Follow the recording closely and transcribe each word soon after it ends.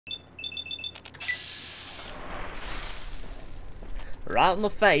Right in the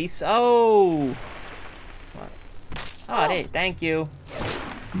face. Oh! What? Oh, it is. Thank you.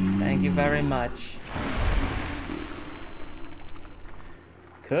 Thank you very much.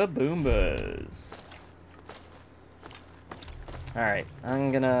 Kaboombas. Alright,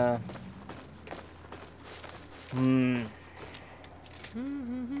 I'm gonna...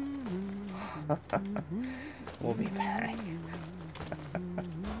 We'll be back.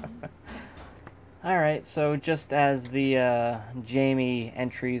 Alright, so just as the Jamie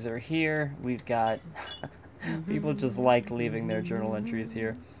entries are here, we've got... people just like leaving their journal entries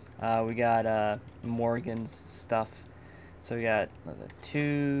here. We got Morgan's stuff. So we got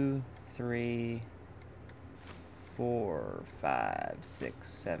 2, 3, 4, 5, 6,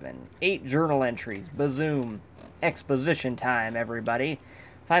 7, 8 journal entries. Bazoom. Exposition time, everybody.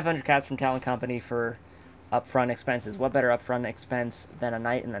 500 caps from Talent Company for upfront expenses. What better upfront expense than a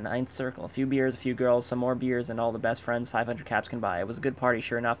night in the ninth circle? A few beers, a few girls, some more beers, and all the best friends 500 caps can buy. It was a good party,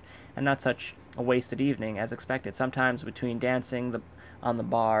 sure enough, and not such a wasted evening as expected. Sometimes between dancing on the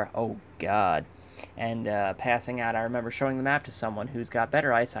bar, oh god, and passing out, I remember showing the map to someone who's got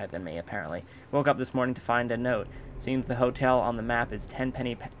better eyesight than me, apparently. Woke up this morning to find a note. Seems the hotel on the map is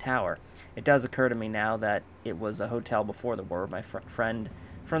Tenpenny Tower. It does occur to me now that it was a hotel before the war. My friend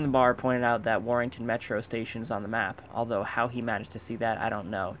from the bar pointed out that Warrington Metro Station is on the map, although how he managed to see that, I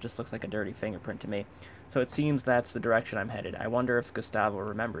don't know. Just looks like a dirty fingerprint to me. So it seems that's the direction I'm headed. I wonder if Gustavo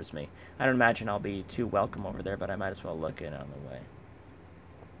remembers me. I don't imagine I'll be too welcome over there, but I might as well look in on the way.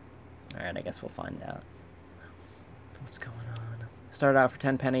 Alright, I guess we'll find out. What's going on? Started out for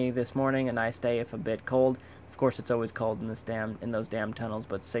Tenpenny this morning, a nice day if a bit cold. Of course, it's always cold in those damn tunnels,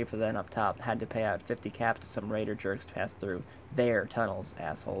 but safer than up top. Had to pay out 50 caps to some raider jerks to pass through their tunnels,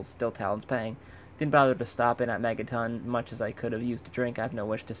 assholes. Still Talon's paying. Didn't bother to stop in at Megaton, much as I could have used a drink. I have no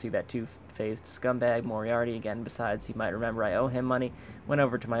wish to see that two-faced scumbag Moriarty again. Besides, he might remember I owe him money. Went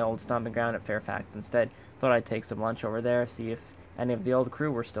over to my old stomping ground at Fairfax instead. Thought I'd take some lunch over there, see if any of the old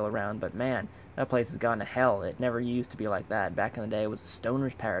crew were still around, but man, that place has gone to hell. It never used to be like that. Back in the day, it was a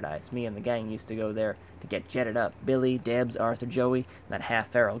stoner's paradise. Me and the gang used to go there to get jetted up. Billy, Debs, Arthur, Joey, and that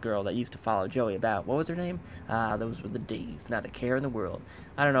half-feral girl that used to follow Joey about. What was her name? Those were the D's. Not a care in the world.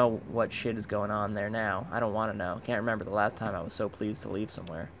 I don't know what shit is going on there now. I don't want to know. Can't remember the last time I was so pleased to leave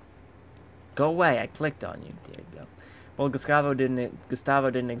somewhere. Go away. I clicked on you. There you go. Well, Gustavo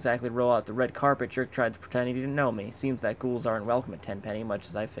didn't exactly roll out the red carpet. Jerk tried to pretend he didn't know me. Seems that ghouls aren't welcome at Tenpenny, much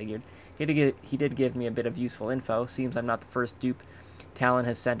as I figured. He did give me a bit of useful info. Seems I'm not the first dupe Talon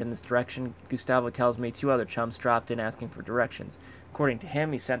has sent in this direction. Gustavo tells me 2 other chumps dropped in asking for directions. According to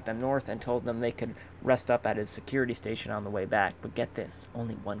him, he sent them north and told them they could rest up at his security station on the way back. But get this,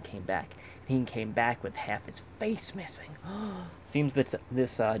 only one came back. He came back with half his face missing. Seems that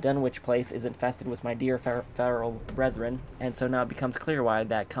this Dunwich place is infested with my dear feral brethren, and so now it becomes clear why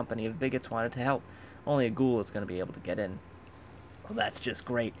that company of bigots wanted to help. Only a ghoul is going to be able to get in. Well, that's just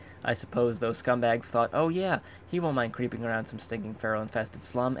great. I suppose those scumbags thought, oh yeah, he won't mind creeping around some stinking feral-infested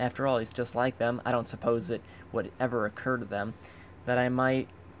slum. After all, he's just like them. I don't suppose it would ever occur to them that I might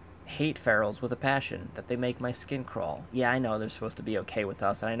hate ferals with a passion, that they make my skin crawl. Yeah, I know they're supposed to be okay with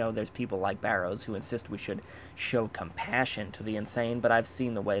us, and I know there's people like Barrows who insist we should show compassion to the insane, but I've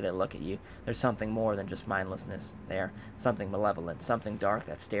seen the way they look at you. There's something more than just mindlessness there, something malevolent, something dark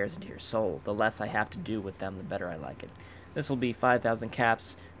that stares into your soul. The less I have to do with them, the better I like it. This will be 5,000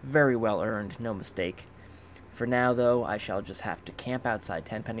 caps, very well earned, no mistake. For now, though, I shall just have to camp outside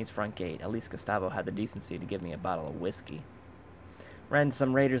Tenpenny's front gate. At least Gustavo had the decency to give me a bottle of whiskey. Ran into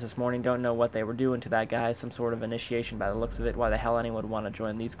some raiders this morning, don't know what they were doing to that guy, some sort of initiation by the looks of it. Why the hell anyone would want to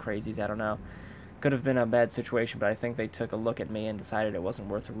join these crazies, I don't know. Could have been a bad situation, but I think they took a look at me and decided it wasn't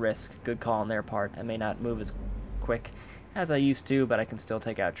worth the risk. Good call on their part. I may not move as quick as I used to, but I can still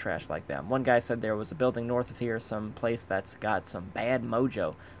take out trash like them. One guy said there was a building north of here, some place that's got some bad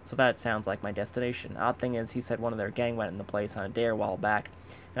mojo, so that sounds like my destination. Odd thing is, he said one of their gang went in the place on a dare a while back,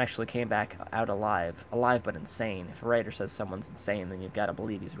 and actually came back out alive. Alive but insane. If a raider says someone's insane, then you've got to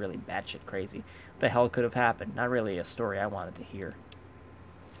believe he's really batshit crazy. What the hell could have happened? Not really a story I wanted to hear.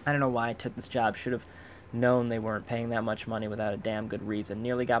 I don't know why I took this job. Should have known they weren't paying that much money without a damn good reason.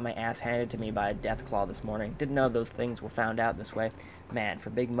 Nearly got my ass handed to me by a deathclaw this morning. Didn't know those things were found out this way. Man,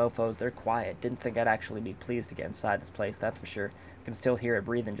 for big mofos, they're quiet. Didn't think I'd actually be pleased to get inside this place, that's for sure. I can still hear it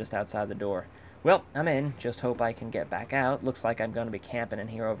breathing just outside the door. Well, I'm in. Just hope I can get back out. Looks like I'm going to be camping in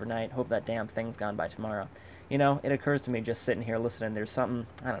here overnight. Hope that damn thing's gone by tomorrow. You know, it occurs to me just sitting here listening, there's something,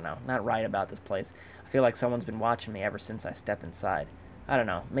 I don't know, not right about this place. I feel like someone's been watching me ever since I stepped inside. I don't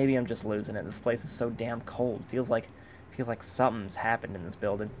know, maybe I'm just losing it. This place is so damn cold. Feels like Feels like something's happened in this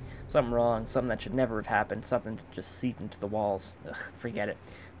building. Something wrong, something that should never have happened, something just seeped into the walls. Ugh, forget it.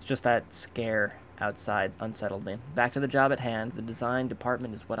 It's just that scare outside unsettled me. Back to the job at hand. The design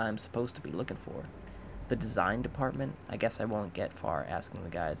department is what I'm supposed to be looking for. The design department? I guess I won't get far asking the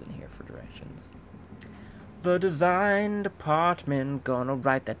guys in here for directions. The design department, gonna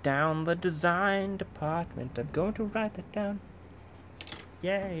write that down. The design department, I'm going to write that down.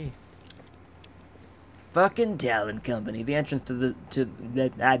 Yay. Fucking talent company. The entrance to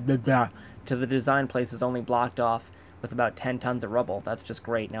the design place is only blocked off with about 10 tons of rubble. That's just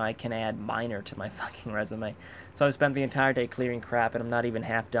great. Now I can add minor to my fucking resume. So I've spent the entire day clearing crap and I'm not even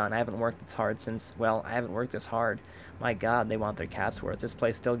half done. I haven't worked this hard since, well, I haven't worked this hard. My god, they want their cap's worth. This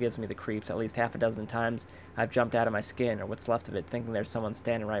place still gives me the creeps. At least half a dozen times I've jumped out of my skin, or what's left of it, thinking there's someone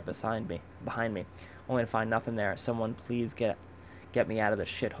standing right behind me, only to find nothing there. Someone please get me out of this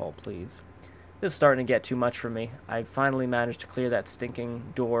shithole, please. This is starting to get too much for me. I finally managed to clear that stinking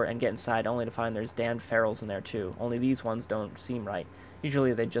door and get inside, only to find there's damned ferals in there too. Only these ones don't seem right.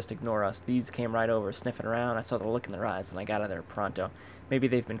 Usually they just ignore us. These came right over, sniffing around. I saw the look in their eyes, and I got out of there pronto. Maybe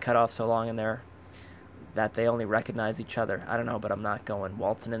they've been cut off so long in there that they only recognize each other. I don't know, but I'm not going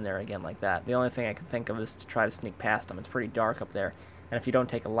waltzing in there again like that. The only thing I can think of is to try to sneak past them. It's pretty dark up there, and if you don't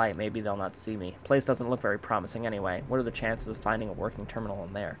take a light, maybe they'll not see me. Place doesn't look very promising anyway. What are the chances of finding a working terminal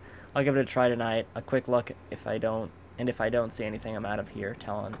in there? I'll give it a try tonight. A quick look. If I don't see anything, I'm out of here.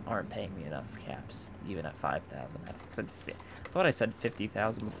 Talon aren't paying me enough caps, even at 5,000. I thought I said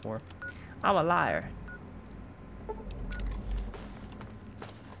 50,000 before. I'm a liar.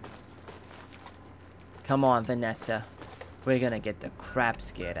 Come on, Vanessa. We're gonna get the crap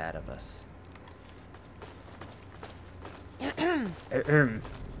scared out of us. I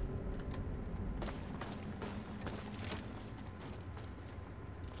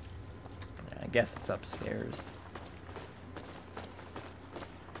guess it's upstairs.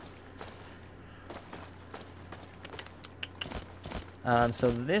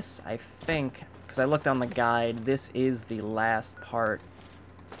 So this, I think, because I looked on the guide, this is the last part,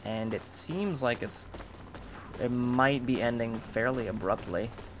 and it seems like it might be ending fairly abruptly.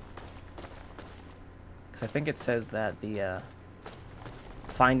 Because I think it says that the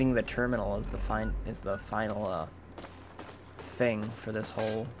finding the terminal is the final thing for this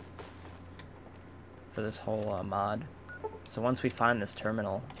whole mod. So once we find this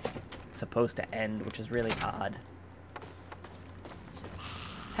terminal, it's supposed to end, which is really odd.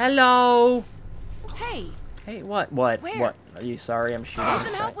 Hello. Hey. Hey, what? Where? What? Are you sorry? I'm shooting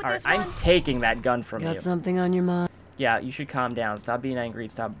this guy. All right, I'm taking that gun from you. Got something on your mind? Yeah, you should calm down. Stop being angry.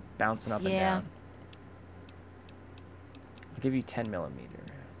 Stop bouncing up and down. I'll give you 10 millimeter.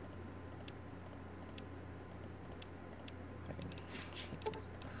 Jesus.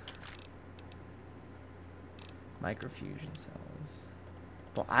 Microfusion cells.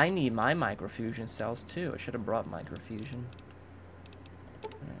 Well, I need my microfusion cells too. I should have brought microfusion.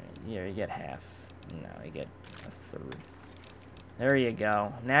 Alright, here you get half. Now you get a third. There you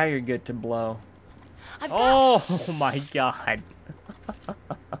go. Now you're good to blow. Oh my god.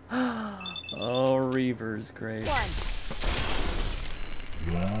 Oh, Reaver's great.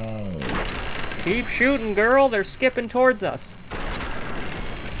 Keep shooting, girl. They're skipping towards us.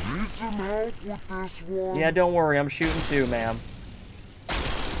 Need some help with this one? Yeah, don't worry. I'm shooting too, ma'am.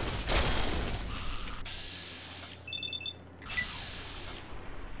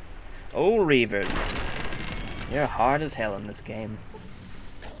 Oh, Reavers. You're hard as hell in this game.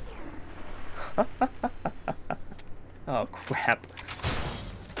 Oh, crap.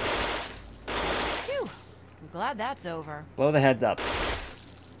 Phew. I'm glad that's over. Blow the heads up.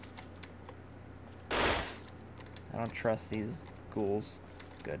 I don't trust these ghouls.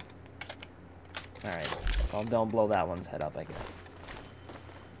 Good. Alright. Well, don't blow that one's head up, I guess.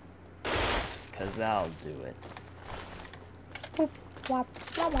 'Cause I'll do it.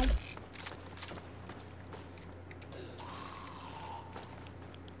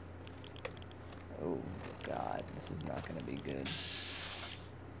 Oh, God. This is not gonna be good.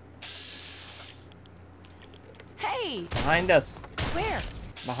 Hey! Behind us! Where?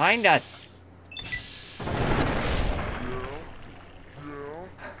 Behind us!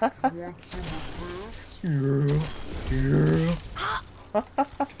 Want some of this? Yeah.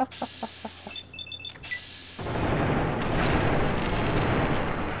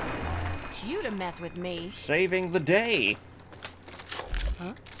 You to mess with me. Saving the day!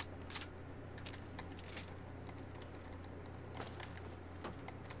 Huh?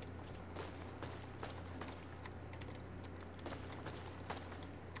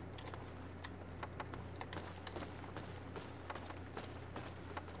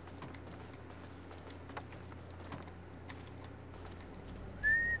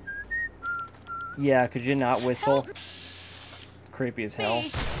 Yeah, could you not whistle? It's creepy as hell.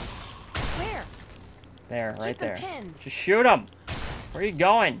 Where? There, right Keep them there. pinned. Just shoot him. Where are you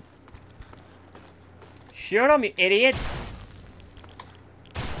going? Shoot him, you idiot.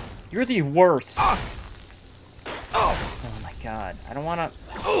 You're the worst. Oh my god. I don't want to...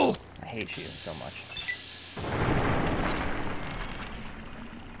 I hate you so much.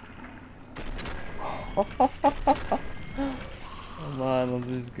 Come on, let's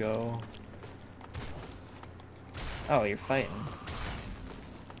just go. Oh, you're fighting.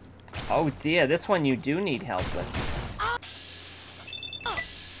 Oh dear, this one you do need help with.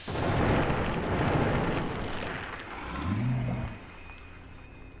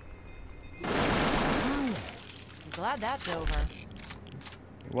 I'm glad that's over.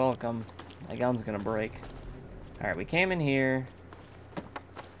 You're welcome. My gun's gonna break. Alright, we came in here.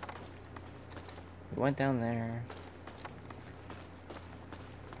 We went down there.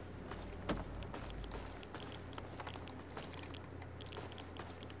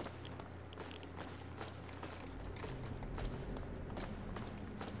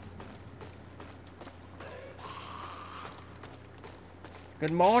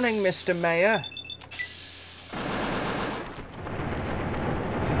 Good morning, Mr. Mayor.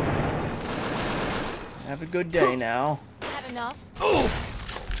 Have a good day now. Had enough?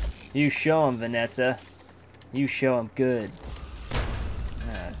 You show him, Vanessa. You show him good.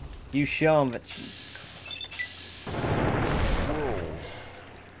 You show him, but Jesus Christ. Well,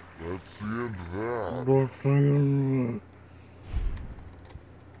 that's the end of that.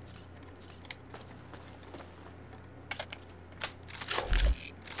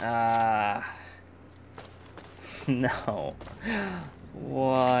 No.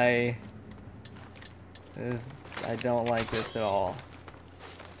 Why? I don't like this at all.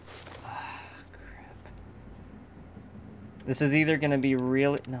 Ah, crap. This is either gonna be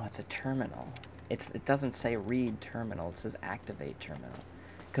really... No, it's a terminal. It doesn't say read terminal. It says activate terminal.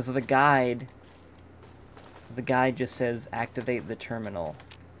 Because of the guide just says activate the terminal.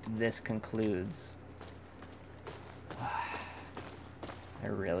 This concludes. I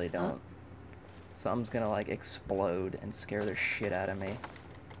really don't. Something's gonna like explode and scare the shit out of me.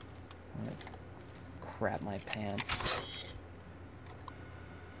 I'm gonna crap my pants.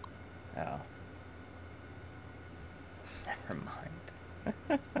 Oh. Never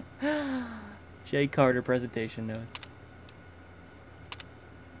mind. J. Carter presentation notes.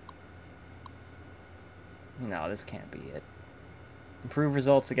 No, this can't be it. Improve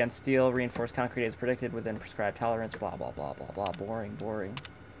results against steel, reinforced concrete as predicted within prescribed tolerance, blah, blah, blah, blah, blah. Boring, boring.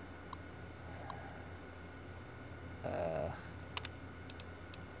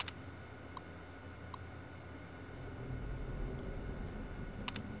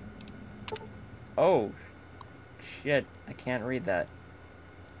 Oh, shit. I can't read that.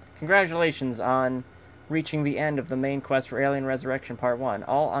 Congratulations on reaching the end of the main quest for Alien Resurrection Part 1.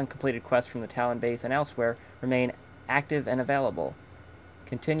 All uncompleted quests from the Talon base and elsewhere remain active and available.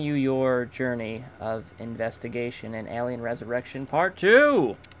 Continue your journey of investigation in Alien Resurrection Part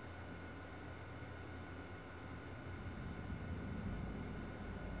 2!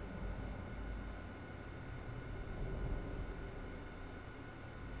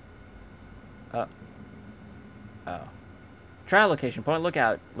 Oh. Trial location, point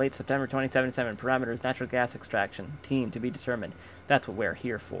lookout, late September 2077. Parameters, natural gas extraction. Team to be determined. That's what we're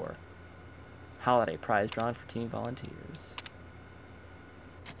here for. Holiday prize drawn for team volunteers.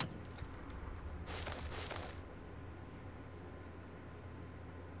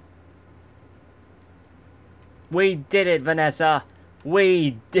 We did it, Vanessa!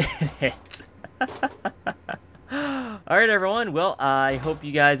 We did it! Alright, everyone. Well, I hope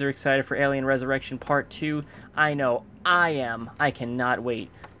you guys are excited for Alien Resurrection Part 2. I know I am. I cannot wait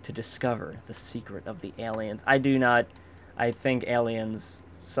to discover the secret of the aliens. I do not... I think aliens...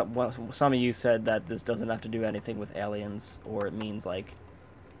 Some of you said that this doesn't have to do anything with aliens, or it means, like,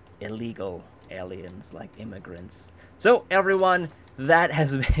 illegal aliens, like immigrants. So, everyone, that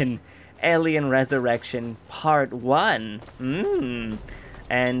has been Alien Resurrection Part 1.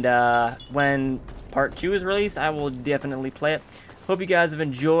 And when Part 2 is released, I will definitely play it. Hope you guys have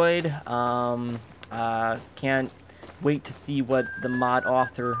enjoyed. Can't wait to see what the mod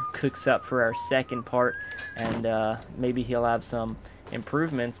author cooks up for our second part. And maybe he'll have some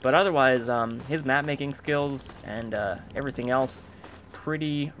improvements. But otherwise, his map making skills and everything else,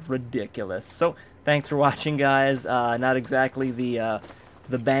 pretty ridiculous. So, thanks for watching, guys. Not exactly the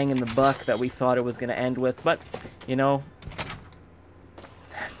bang in the buck that we thought it was going to end with. But, you know...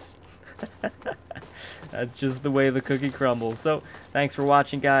 That's just the way the cookie crumbles. So, thanks for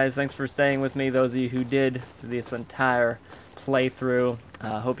watching, guys. Thanks for staying with me, those of you who did, through this entire playthrough.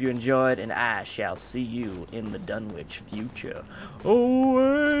 Hope you enjoyed, and I shall see you in the Dunwich future. Oh!